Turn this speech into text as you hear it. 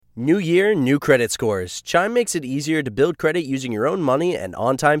New year, new credit scores. Chime makes it easier to build credit using your own money and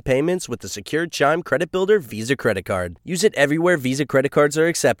on-time payments with the secured Chime Credit Builder Visa Credit Card. Use it everywhere Visa credit cards are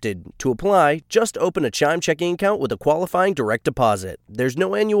accepted. To apply, just open a Chime checking account with a qualifying direct deposit. There's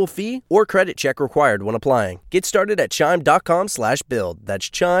no annual fee or credit check required when applying. Get started at chime.com/build.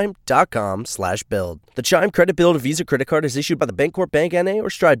 That's chime.com/build. The Chime Credit Builder Visa Credit Card is issued by the Bancorp Bank N.A. or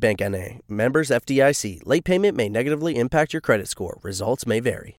Stride Bank N.A. Members FDIC. Late payment may negatively impact your credit score. Results may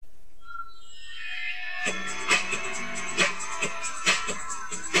vary.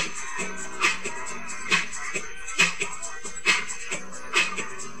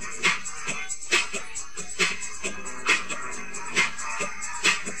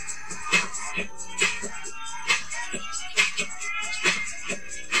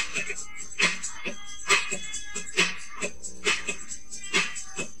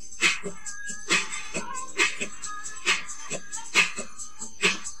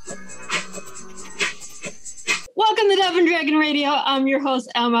 I'm your host,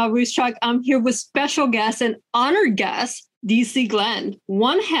 M.L.Ruscsak. I'm here with special guest and honored guest, DC Glenn,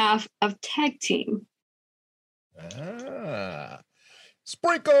 one half of Tag Team.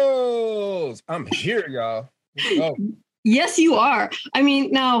 Sprinkles! I'm here, y'all. Let's go. Yes, you are. I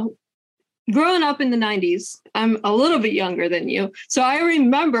mean, now, growing up in the 90s, I'm a little bit younger than you. So I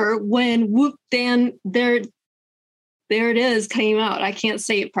remember when Whoop Dan, there it is, came out. I can't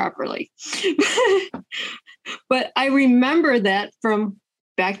say it properly. But I remember that from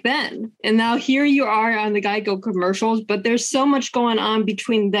back then. And now here you are on the Geico commercials, but there's so much going on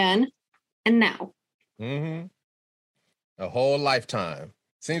between then and now. Mm-hmm. A whole lifetime.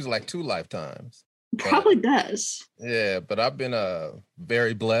 Seems like 2 lifetimes. Probably does. Yeah, but I've been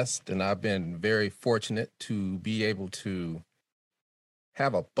very blessed and I've been very fortunate to be able to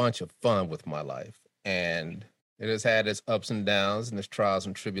have a bunch of fun with my life. And it has had its ups and downs and its trials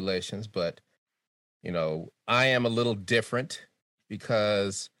and tribulations, but you know, I am a little different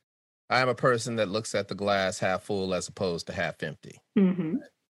because I am a person that looks at the glass half full as opposed to half empty. Mm-hmm.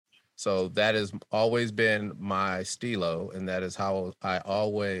 So that has always been my stilo, and that is how I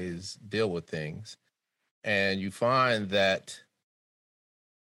always deal with things. And you find that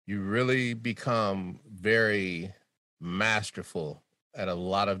you really become very masterful at a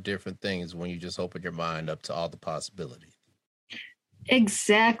lot of different things when you just open your mind up to all the possibilities.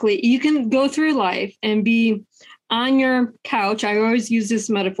 Exactly. You can go through life and be on your couch. I always use this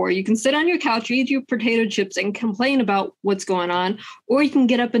metaphor. You can sit on your couch, eat your potato chips and complain about what's going on, or you can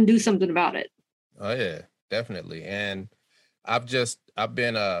get up and do something about it. Oh yeah, definitely. And I've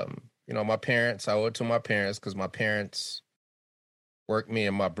been, my parents, I owe it to my parents because my parents worked me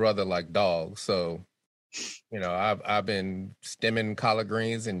and my brother like dogs. So, I've been stemming collard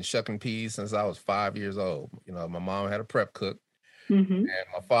greens and shucking peas since I was 5 years old. My mom had a prep cook. Mm-hmm. And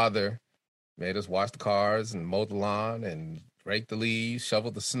my father made us wash the cars and mow the lawn and rake the leaves,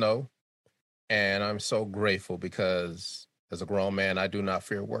 shovel the snow. And I'm so grateful because as a grown man, I do not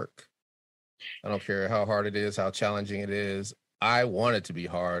fear work. I don't care how hard it is, how challenging it is. I want it to be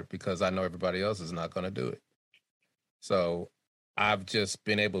hard because I know everybody else is not going to do it. So I've just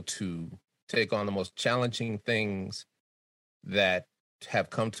been able to take on the most challenging things that have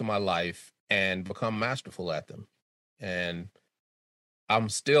come to my life and become masterful at them. And I'm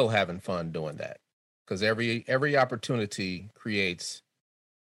still having fun doing that because every opportunity creates,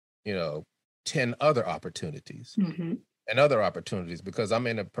 10 other opportunities Mm-hmm. and other opportunities because I'm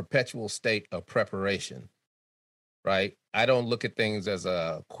in a perpetual state of preparation, right? I don't look at things as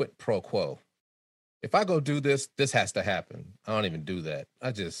a quid pro quo. If I go do this, this has to happen. I don't even do that.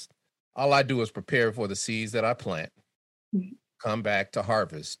 All I do is prepare for the seeds that I plant, come back to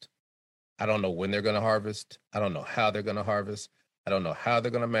harvest. I don't know when they're going to harvest. I don't know how they're going to harvest. I don't know how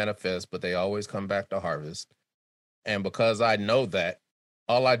they're going to manifest, but they always come back to harvest. And because I know that,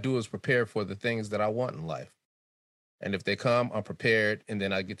 all I do is prepare for the things that I want in life. And if they come, I'm prepared, and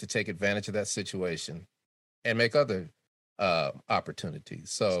then I get to take advantage of that situation and make other opportunities.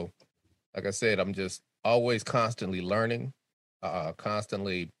 So, like I said, I'm just always constantly learning,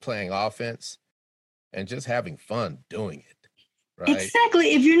 constantly playing offense, and just having fun doing it. Right?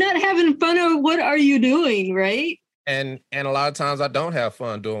 Exactly. If you're not having fun, what are you doing, right? And a lot of times I don't have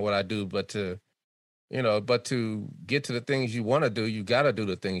fun doing what I do, but to get to the things you want to do, you got to do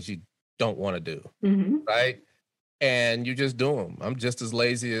the things you don't want to do, Mm-hmm. right? And you just do them. I'm just as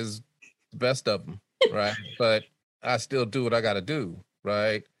lazy as the best of them, right? But I still do what I got to do,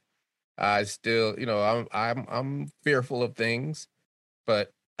 right? I still, I'm fearful of things,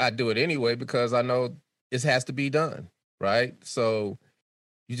 but I do it anyway because I know it has to be done, right? So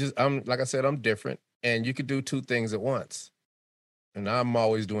like I said, I'm different. And you could do 2 things at once. And I'm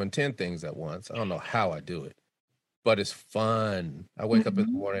always doing 10 things at once. I don't know how I do it, but it's fun. I wake up in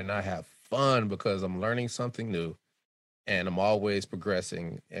the morning and I have fun because I'm learning something new and I'm always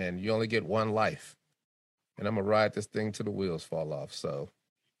progressing. And you only get one life. And I'm going to ride this thing till the wheels fall off. So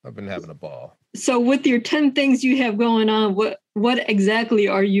I've been having a ball. So with your 10 things you have going on, what exactly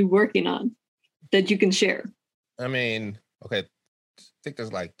are you working on that you can share? I mean, okay, I think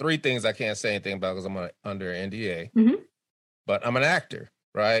there's like 3 things I can't say anything about because I'm under NDA. But I'm an actor,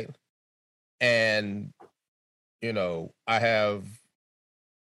 right? And, you know, I have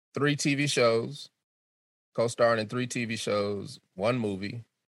 3 TV shows, co-starring in 3 TV shows, 1 movie,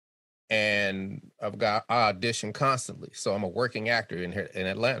 and I audition constantly. So I'm a working actor in here in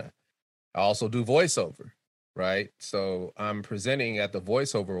Atlanta. I also do voiceover, right? So I'm presenting at the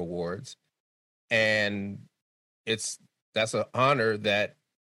Voiceover Awards, and that's an honor that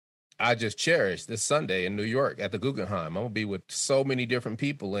I just cherish this Sunday in New York at the Guggenheim. I'm gonna be with so many different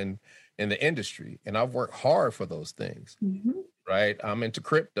people in the industry, and I've worked hard for those things, right? I'm into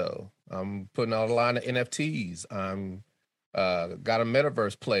crypto. I'm putting out a line of NFTs. I'm got a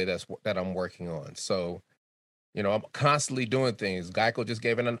metaverse play that I'm working on. So, you know, I'm constantly doing things. Geico just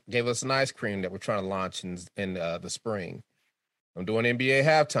gave us an ice cream that we're trying to launch in the spring. I'm doing NBA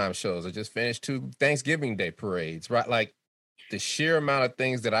halftime shows. I just finished 2 Thanksgiving Day parades, right? Like the sheer amount of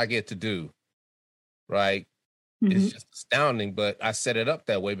things that I get to do, right? It's just astounding, but I set it up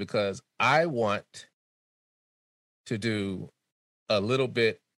that way because I want to do a little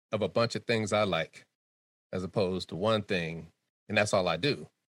bit of a bunch of things I like as opposed to one thing, and that's all I do.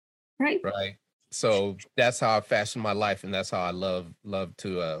 Right. So that's how I fashion my life, and that's how I love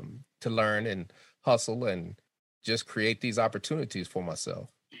to learn and hustle and just create these opportunities for myself.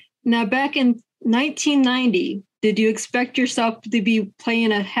 Now, back in 1990, did you expect yourself to be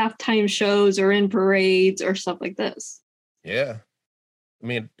playing at halftime shows or in parades or stuff like this? Yeah. I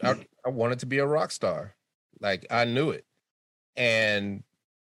mean, I wanted to be a rock star. Like, I knew it. And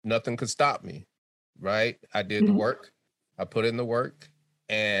nothing could stop me, right? I did the work. I put in the work.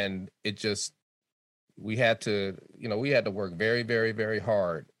 And we had to work very, very, very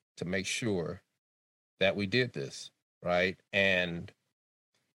hard to make sure that we did this, right? And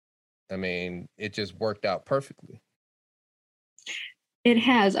I mean, it just worked out perfectly. It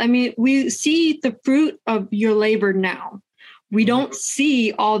has. I mean, we see the fruit of your labor now. We don't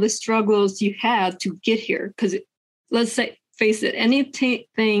see all the struggles you had to get here because let's face it, anything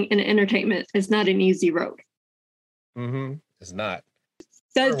in entertainment is not an easy road. It's not.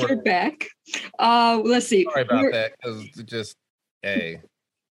 That you're back. Let's see. Sorry about that, because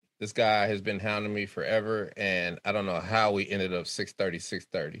this guy has been hounding me forever, and I don't know how we ended up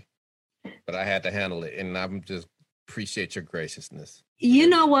 6:30, but I had to handle it, and I'm just appreciate your graciousness. You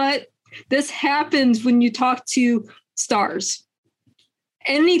know what? This happens when you talk to stars.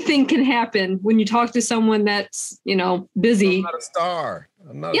 Anything can happen when you talk to someone that's, busy. I'm not a star.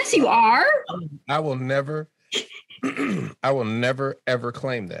 Yes, you are. I will never ever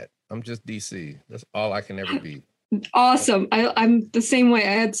claim that. I'm just DC. That's all I can ever be. Awesome. I'm the same way.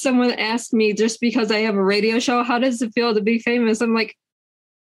 I had someone ask me, just because I have a radio show, how does it feel to be famous? I'm like,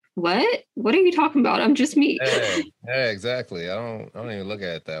 what? What are you talking about? I'm just me. Yeah, exactly. I don't even look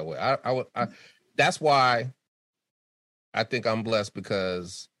at it that way. That's why I think I'm blessed,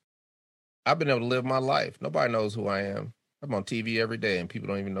 because I've been able to live my life. Nobody knows who I am. I'm on TV every day and people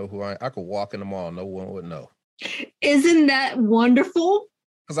don't even know who I am. I could walk in the mall, no one would know. Isn't that wonderful?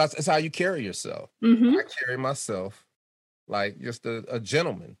 Because that's how you carry yourself. I carry myself like just a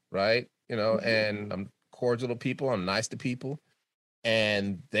gentleman, right? And I'm cordial to people. I'm nice to people.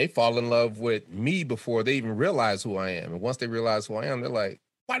 And they fall in love with me before they even realize who I am. And once they realize who I am, they're like,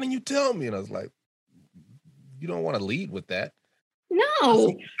 why didn't you tell me? And I was like, you don't want to lead with that.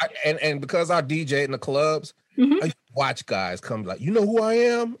 No. And because I DJ in the clubs, I watch guys come like, you know who I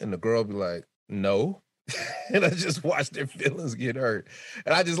am? And the girl be like, no. And I just watch their feelings get hurt.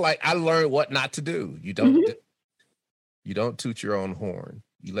 And I learned what not to do. You don't toot your own horn.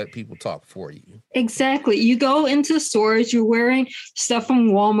 You let people talk for you. Exactly. You go into stores, you're wearing stuff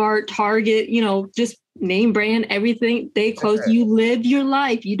from Walmart, Target, just name brand, everything. They close. You live your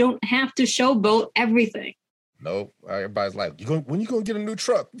life. You don't have to showboat everything. Nope. Everybody's like, when you going to get a new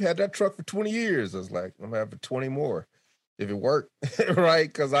truck? You've had that truck for 20 years. I was like, I'm going to have it 20 more if it worked. Right?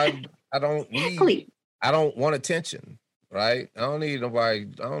 Because I don't want attention. Right? I don't need nobody.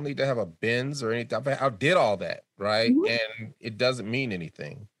 I don't need to have a Benz or anything. I did all that. Right? And it doesn't mean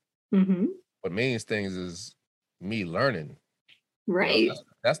anything. What means things is me learning. Right.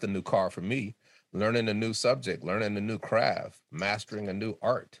 That's the new car for me. Learning a new subject, learning a new craft, mastering a new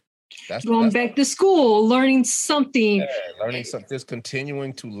art. Going back to school, learning something. Learning something, just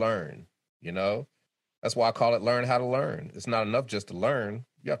continuing to learn, you know? That's why I call it learn how to learn. It's not enough just to learn.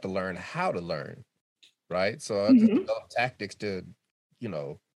 You have to learn how to learn, right? So I just develop tactics to, you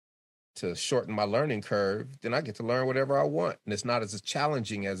know, to shorten my learning curve. Then I get to learn whatever I want. And it's not as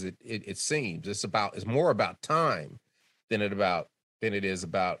challenging as it seems. It's more about time than it is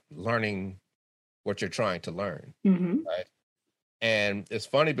about learning what you're trying to learn, right? And it's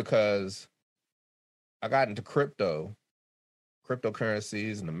funny because I got into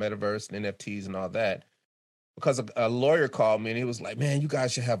cryptocurrencies and the metaverse and NFTs and all that because a lawyer called me and he was like, man, you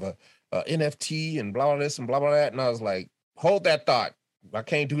guys should have a NFT and blah, blah, this and blah, blah, that. And I was like, hold that thought. I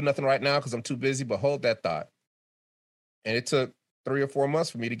can't do nothing right now because I'm too busy, but hold that thought. And it took 3 or 4 months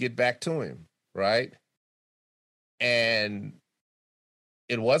for me to get back to him, right? And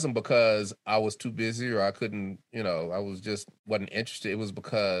it wasn't because I was too busy or I couldn't, you know, I wasn't interested. It was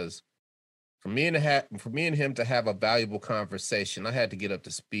because for me and him to have a valuable conversation, I had to get up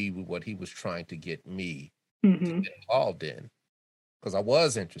to speed with what he was trying to get me to get involved in because I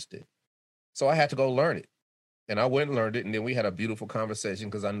was interested. So I had to go learn it. And I went and learned it. And then we had a beautiful conversation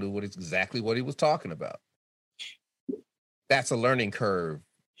because I knew exactly what he was talking about. That's a learning curve.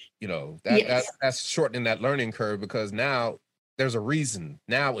 You know, that's shortening that learning curve because now there's a reason.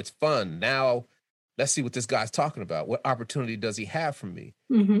 Now it's fun. Now let's see what this guy's talking about. What opportunity does he have for me?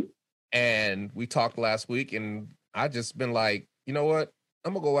 And we talked last week and I just been like, you know what?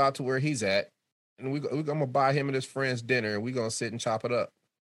 I'm going to go out to where he's at and I'm going to buy him and his friends dinner and we're going to sit and chop it up.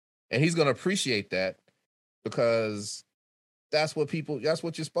 And he's going to appreciate that because that's what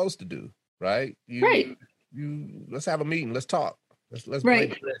you're supposed to do, right? Let's have a meeting. Let's talk. Let's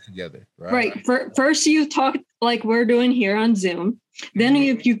break bread together, right? First, you talk like we're doing here on Zoom. Then,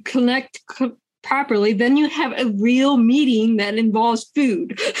 if you connect properly, then you have a real meeting that involves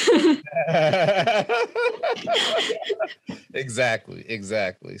food.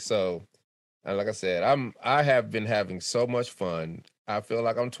 Exactly. So, like I said, I have been having so much fun. I feel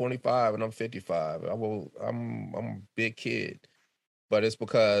like I'm 25 and I'm 55. I'm a big kid, but it's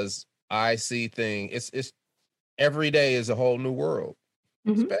because I see things. It's every day is a whole new world,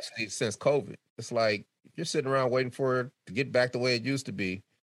 especially since COVID. It's like if you're sitting around waiting for it to get back the way it used to be,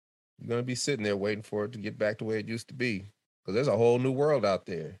 you're going to be sitting there waiting for it to get back the way it used to be because there's a whole new world out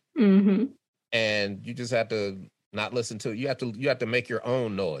there. And you just have to not listen to it. You have to make your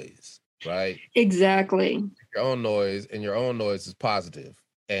own noise, right? Exactly. Your own noise, and your own noise is positive.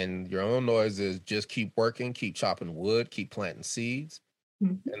 And your own noise is just keep working, keep chopping wood, keep planting seeds.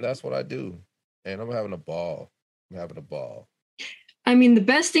 And that's what I do. And I'm having a ball. I mean, the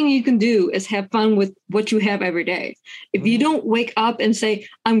best thing you can do is have fun with what you have every day. If you don't wake up and say,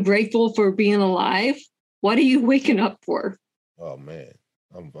 I'm grateful for being alive, what are you waking up for? Oh, man,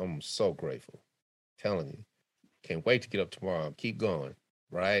 I'm so grateful. I'm telling you. Can't wait to get up tomorrow. Keep going,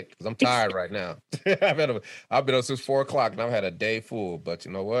 right? Because I'm tired right now. I've been up since 4 o'clock and I've had a day full. But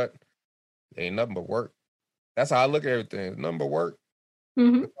you know what? It ain't nothing but work. That's how I look at everything. It's nothing but work.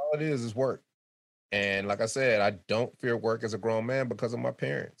 That's all it is work. And like I said, I don't fear work as a grown man because of my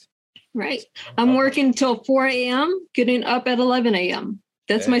parents. Right. I'm working till 4 a.m., getting up at 11 a.m.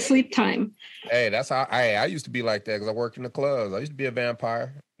 That's my sleep time. Hey, that's how I used to be like that because I worked in the clubs. I used to be a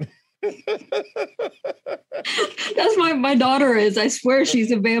vampire. That's my daughter is. I swear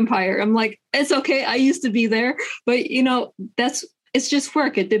she's a vampire. I'm like, it's okay. I used to be there. But, you know, it's just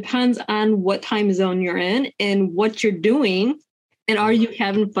work. It depends on what time zone you're in and what you're doing. And are you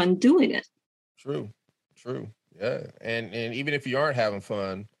having fun doing it? True. Yeah. And even if you aren't having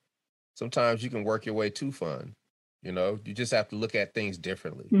fun, sometimes you can work your way to fun. You know, you just have to look at things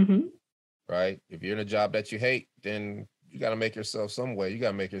differently. Right? If you're in a job that you hate, then you got to make yourself some way. You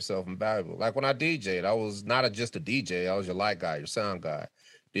got to make yourself invaluable. Like when I DJ'd, I was not just a DJ. I was your light guy, your sound guy,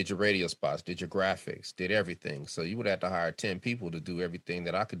 did your radio spots, did your graphics, did everything. So you would have to hire 10 people to do everything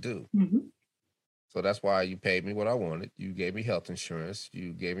that I could do. So that's why you paid me what I wanted. You gave me health insurance.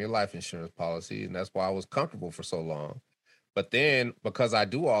 You gave me a life insurance policy. And that's why I was comfortable for so long. But then because I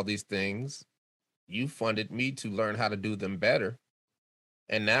do all these things, you funded me to learn how to do them better.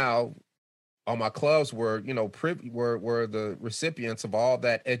 And now all my clubs were, you know, were the recipients of all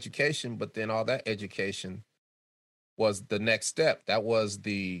that education. But then all that education was the next step. That was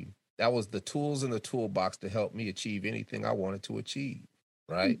the tools in the toolbox to help me achieve anything I wanted to achieve.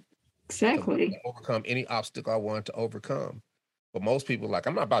 Right. Exactly. Overcome any obstacle I wanted to overcome. But most people are like,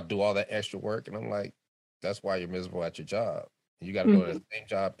 I'm not about to do all that extra work. And I'm like, that's why you're miserable at your job. You got to go to the same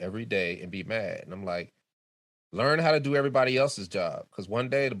job every day and be mad. And I'm like, learn how to do everybody else's job. Because one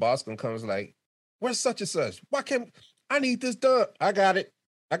day the boss gonna come and is like, where's such and such? Why can't I need this done? I got it.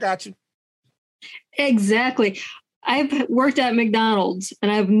 I got you. Exactly. I've worked at McDonald's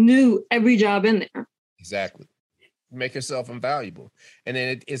and I've knew every job in there. Exactly. Make yourself invaluable. And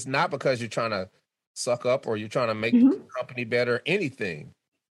then it's not because you're trying to suck up or you're trying to make the company better, anything.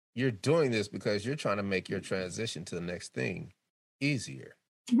 You're doing this because you're trying to make your transition to the next thing easier.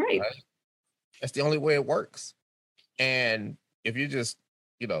 Right. That's the only way it works. And if you're just,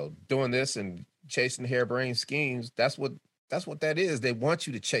 doing this and chasing harebrained schemes, that's what that is. They want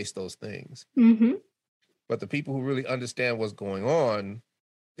you to chase those things. Mm-hmm. But the people who really understand what's going on,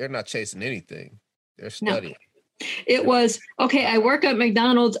 they're not chasing anything. They're studying. No. It was, okay, I work at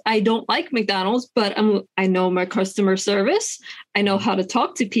McDonald's. I don't like McDonald's, but I know my customer service. I know how to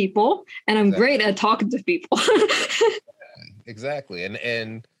talk to people, and I'm great at talking to people. Exactly.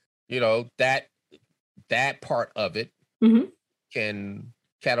 And that part of it can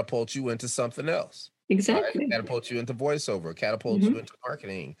catapult you into something else. Exactly. Right? Catapult you into voiceover, catapult you into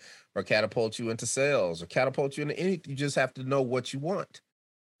marketing, or catapult you into sales, or catapult you into anything. You just have to know what you want.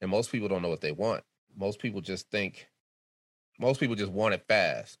 And most people don't know what they want. Most people just want it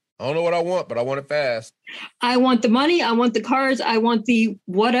fast. I don't know what I want, but I want it fast. I want the money. I want the cars. I want the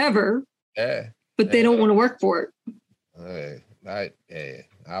whatever. Yeah. But they don't want to work for it.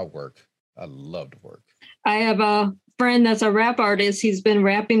 I work. I love to work. I have a friend that's a rap artist. He's been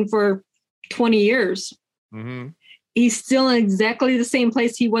rapping for 20 years. Mm-hmm. He's still in exactly the same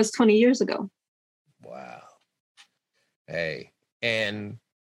place he was 20 years ago. Wow. Hey, and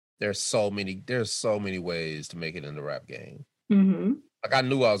there's so many ways to make it in the rap game. Mm-hmm. Like I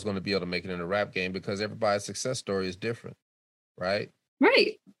knew I was going to be able to make it in the rap game because everybody's success story is different, right?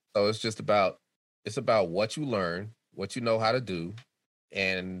 Right. So it's about what you learn, what you know how to do,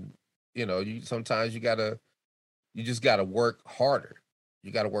 and sometimes you just gotta work harder.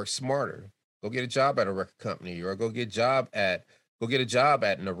 You gotta work smarter. Go get a job at a record company, or go get a job at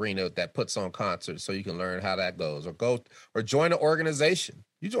an arena that puts on concerts so you can learn how that goes, or join an organization.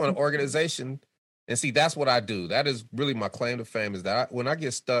 You join an organization, and see, that's what I do. That is really my claim to fame, is that when I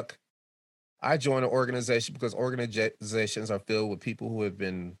get stuck, I join an organization, because organizations are filled with people who have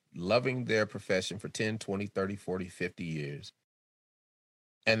been loving their profession for 10, 20, 30, 40, 50 years.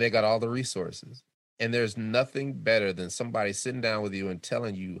 And they got all the resources. And there's nothing better than somebody sitting down with you and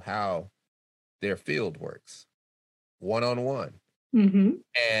telling you how their field works, one-on-one. Mm-hmm.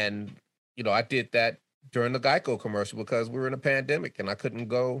 And, I did that during the Geico commercial because we were in a pandemic and I couldn't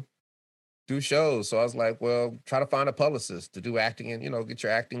go do shows. So I was like, well, try to find a publicist to do acting and, get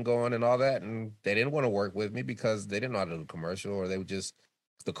your acting going and all that. And they didn't want to work with me because they didn't know how to do a commercial, or they would just,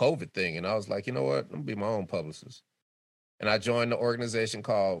 it's the COVID thing. And I was like, you know what? I'm gonna be my own publicist. And I joined the organization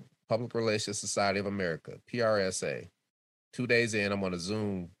called Public Relations Society of America, PRSA. 2 days in, I'm on a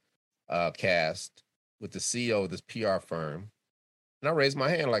Zoom cast with the CEO of this PR firm. And I raised my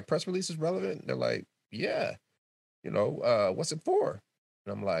hand, like, press release is relevant? And they're like, yeah. What's it for?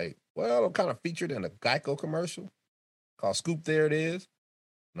 And I'm like, well, I'm kind of featured in a Geico commercial called Scoop There It Is.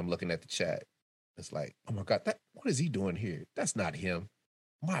 And I'm looking at the chat. It's like, oh my God, what is he doing here? That's not him.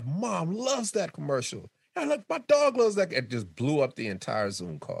 My mom loves that commercial. And look, my dog loves that. It just blew up the entire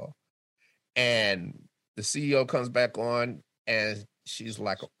Zoom call. And the CEO comes back on and she's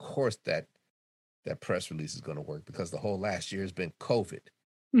like, of course that press release is going to work, because the whole last year has been COVID.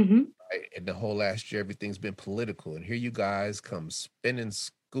 Mm-hmm. Right? And the whole last year, everything's been political. And here you guys come spinning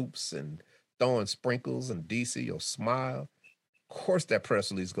scoops and throwing sprinkles, and DC, you'll smile. Of course that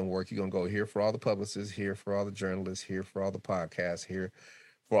press release is going to work. You're going to go here for all the publicists, here for all the journalists, here for all the podcasts, here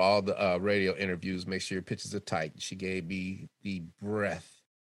for all the radio interviews. Make sure your pitches are tight. She gave me the breadth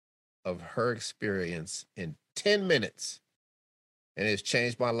of her experience in 10 minutes. And it's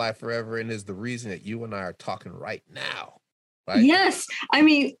changed my life forever, and is the reason that you and I are talking right now. Right? Yes. I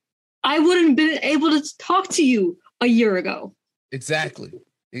mean, I wouldn't have been able to talk to you a year ago. Exactly.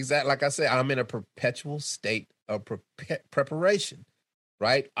 Like I said, I'm in a perpetual state of preparation,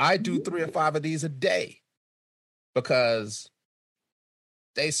 right? I do 3 or 5 of these a day because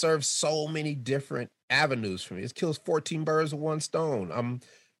they serve so many different avenues for me. It kills 14 birds with one stone. I'm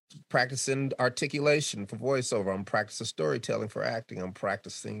practicing articulation for voiceover. I'm practicing storytelling for acting. I'm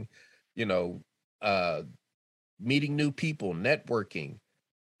practicing, meeting new people, networking,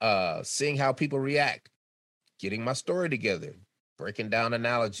 seeing how people react, getting my story together, breaking down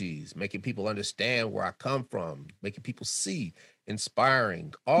analogies, making people understand where I come from, making people see,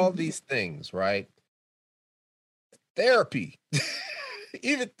 inspiring, all these things, right? Therapy.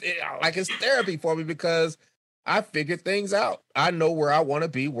 Even like it's therapy for me, because I figured things out. I know where I want to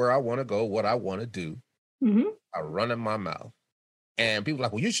be, where I want to go, what I want to do. Mm-hmm. I run in my mouth. And people are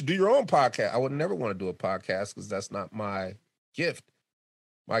like, well, you should do your own podcast. I would never want to do a podcast because that's not my gift.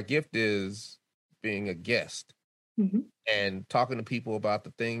 My gift is being a guest and talking to people about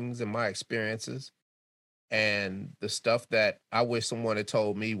the things and my experiences and the stuff that I wish someone had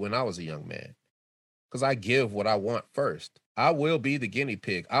told me when I was a young man. Because I give what I want first. I will be the guinea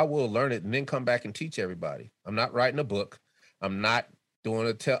pig. I will learn it and then come back and teach everybody. I'm not writing a book. I'm not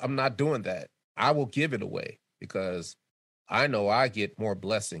I'm not doing that. I will give it away because I know I get more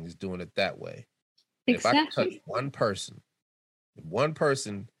blessings doing it that way. If I can touch one person,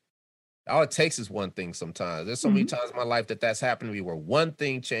 all it takes is one thing sometimes. There's so many times in my life that that's happened to me where one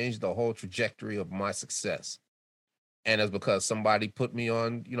thing changed the whole trajectory of my success. And it's because somebody put me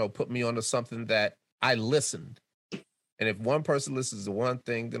on to something that I listened. And if one person listens to one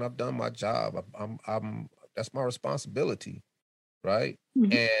thing, then I've done my job. I'm that's my responsibility, right?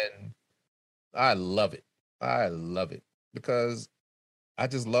 And I love it. I love it because I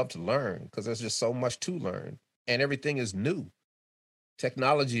just love to learn because there's just so much to learn and everything is new.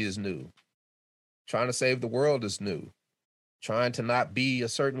 Technology is new. Trying to save the world is new. Trying to not be a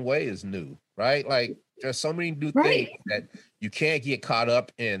certain way is new, right? Like there's so many new things that you can't get caught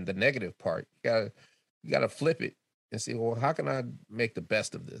up in the negative part. You gotta flip it and see, well, how can I make the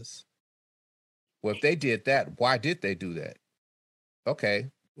best of this? Well, if they did that, why did they do that? Okay,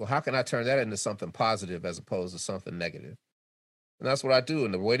 well, how can I turn that into something positive as opposed to something negative? And that's what I do.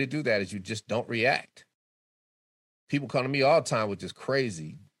 And the way to do that is you just don't react. People come to me all the time with just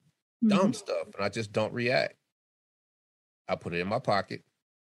crazy, dumb stuff, and I just don't react. I put it in my pocket.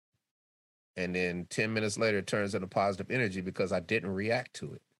 And then 10 minutes later, it turns into positive energy because I didn't react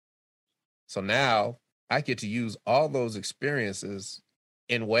to it. So now I get to use all those experiences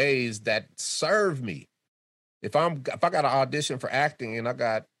in ways that serve me. If I got an audition for acting and I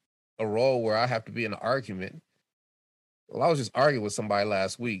got a role where I have to be in an argument, well, I was just arguing with somebody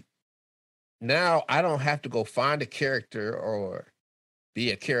last week. Now I don't have to go find a character or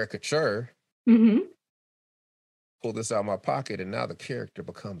be a caricature. Pull this out of my pocket, and now the character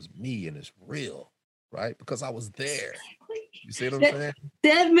becomes me and it's real, right? Because I was there. You see what I'm saying?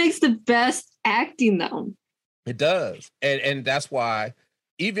 That makes the best acting, though. It does, and that's why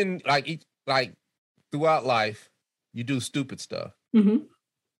even like throughout life, you do stupid stuff.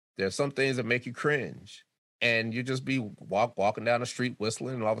 There's some things that make you cringe, and you just be walking down the street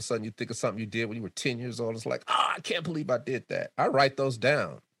whistling, and all of a sudden you think of something you did when you were 10 years old. It's like, I can't believe I did that. I write those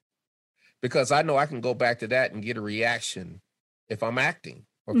down because I know I can go back to that and get a reaction if I'm acting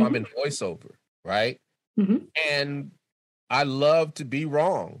or if I'm in voiceover, right? And I love to be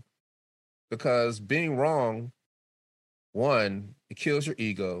wrong because being wrong, one, it kills your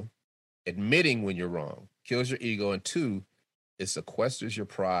ego. Admitting when you're wrong kills your ego. And two, it sequesters your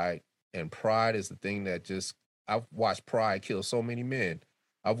pride. And pride is the thing that I've watched pride kill so many men.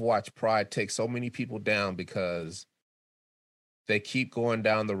 I've watched pride take so many people down because they keep going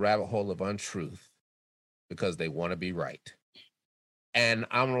down the rabbit hole of untruth because they want to be right. And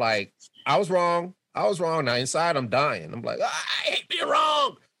I'm like, I was wrong. Now inside I'm dying. I'm like, I hate being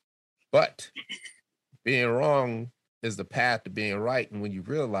wrong. But being wrong is the path to being right. And when you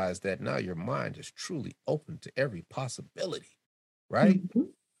realize that, now your mind is truly open to every possibility, right?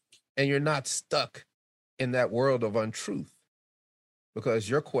 And you're not stuck in that world of untruth because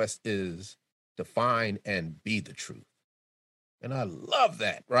your quest is to find and be the truth. And I love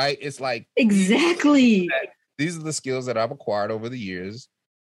that, right? It's like exactly. These are the skills that I've acquired over the years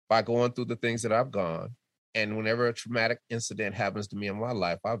by going through the things that I've gone. And whenever a traumatic incident happens to me in my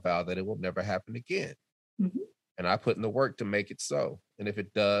life, I vow that it will never happen again. And I put in the work to make it so. And if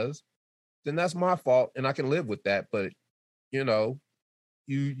it does, then that's my fault. And I can live with that. But,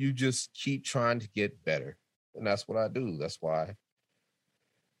 you just keep trying to get better. And that's what I do. That's why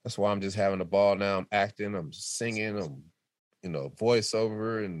I'm just having a ball now. I'm acting, I'm singing, I'm,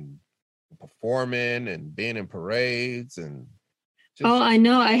 voiceover and performing and being in parades and I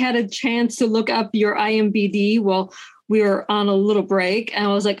know. I had a chance to look up your IMBD while we were on a little break, and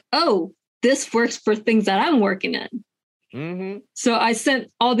I was like, oh, this works for things that I'm working in. So I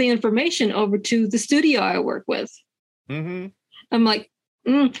sent all the information over to the studio I work with. I'm like,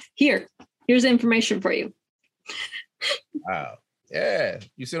 here's the information for you. Wow. Yeah.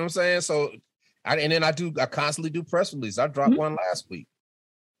 You see what I'm saying? So I constantly do press releases. I dropped one last week.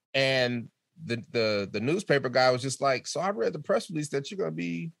 And the newspaper guy was just like, so I read the press release that you're going to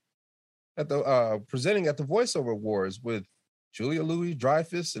be at the presenting at the voiceover awards with Julia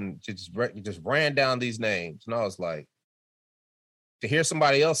Louis-Dreyfus, and just ran down these names. And I was like, to hear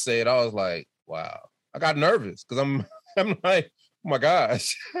somebody else say it, I was like, wow. I got nervous because I'm like, oh my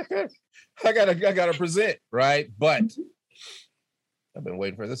gosh, I gotta present, right? But I've been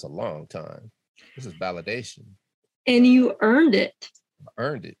waiting for this a long time. This is validation. And you earned it. I've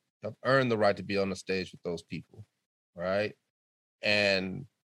earned it. I've earned the right to be on the stage with those people, right? And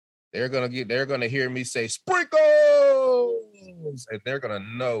they're gonna hear me say sprinkles, and they're gonna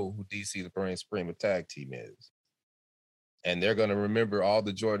know who DC the Brain Supreme Tag Team is, and they're gonna remember all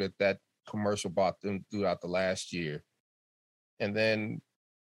the joy that commercial brought them throughout the last year, and then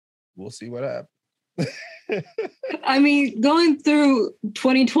we'll see what happens. I mean, going through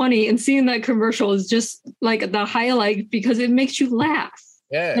 2020 and seeing that commercial is just like the highlight because it makes you laugh.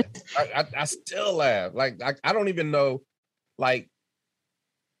 Yeah, I still laugh. Like I don't even know, like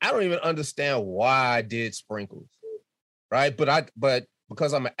I don't even understand why I did sprinkles, right? But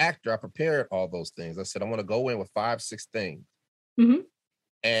because I'm an actor, I prepared all those things. I said I want to go in with 5-6 things,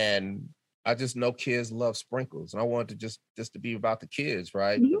 and I just know kids love sprinkles, and I wanted to just to be about the kids,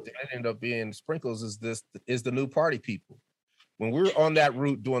 right? But it ended up being sprinkles is the new party people. When we were on that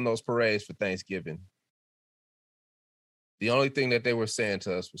route doing those parades for Thanksgiving, the only thing that they were saying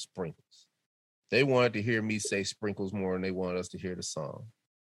to us was sprinkles. They wanted to hear me say sprinkles more than they wanted us to hear the song.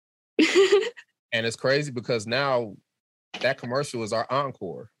 And it's crazy because now that commercial is our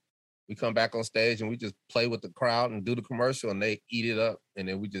encore. We come back on stage and we just play with the crowd and do the commercial and they eat it up. And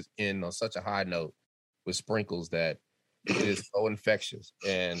then we just end on such a high note with sprinkles that it is so infectious.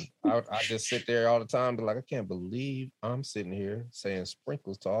 And I just sit there all the time and be like, I can't believe I'm sitting here saying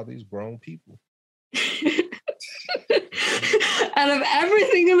sprinkles to all these grown people. Out of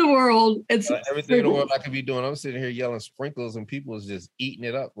everything in the world, it's everything in the world I could be doing. I'm sitting here yelling sprinkles and people is just eating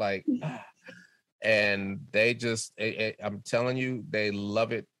it up like, and they just, I'm telling you, they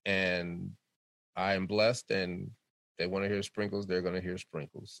love it. And I am blessed, and they want to hear sprinkles. They're going to hear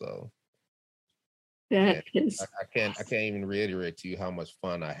sprinkles. So I can't even reiterate to you how much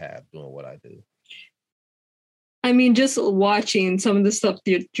fun I have doing what I do. I mean, just watching some of the stuff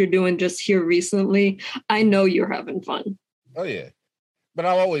that you're doing just here recently, I know you're having fun. Oh yeah, but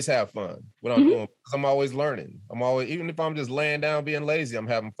I always have fun when I'm doing, because I'm always learning. I'm always, even if I'm just laying down being lazy, I'm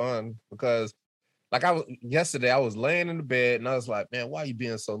having fun because. Like yesterday, I was laying in the bed and I was like, man, why are you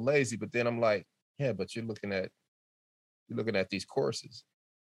being so lazy? But then I'm like, yeah, but you're looking at these courses,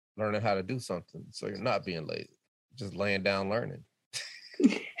 learning how to do something. So you're not being lazy, just laying down learning.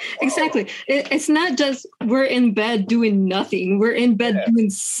 Exactly. It's not just we're in bed doing nothing. We're in bed doing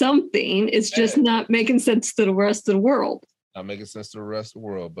something. It's just not making sense to the rest of the world. Not making sense to the rest of the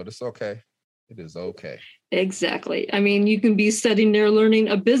world, but it's okay. It is okay. Exactly. I mean, you can be sitting there learning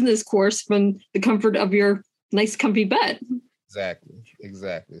a business course from the comfort of your nice, comfy bed.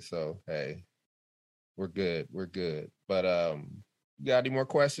 Exactly. So, hey, we're good. But you got any more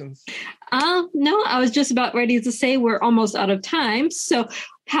questions? No, I was just about ready to say we're almost out of time. So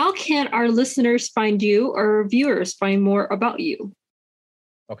how can our listeners find you or viewers find more about you?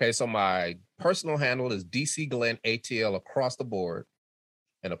 Okay, so my personal handle is DC Glenn ATL across the board.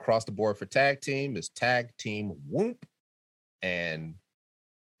 And across the board for tag team is Tag Team Whoop. And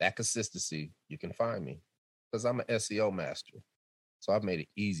that consistency, you can find me because I'm an SEO master. So I've made it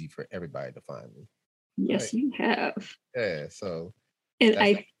easy for everybody to find me. Yes, right. You have. Yeah, so. And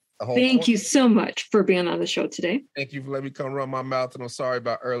I thank you so much for being on the show today. Thank you for letting me come run my mouth. And I'm sorry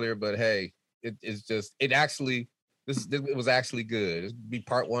about earlier, but hey, it was actually good. It'd be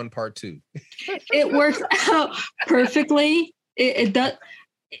part 1, part 2. It works out perfectly. It does.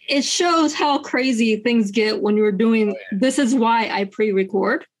 It shows how crazy things get when you're doing. This is why I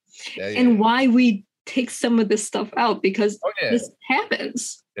pre-record and why we take some of this stuff out because this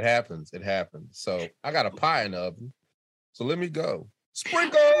happens. It happens. So I got a pie in the oven. So let me go.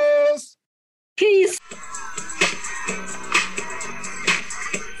 Sprinkles. Peace.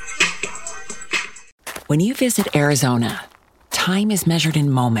 When you visit Arizona, time is measured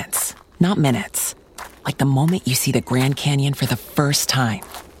in moments, not minutes. Like the moment you see the Grand Canyon for the first time.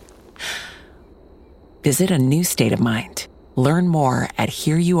 Visit a new state of mind. Learn more at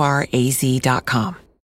hereyouareaz.com.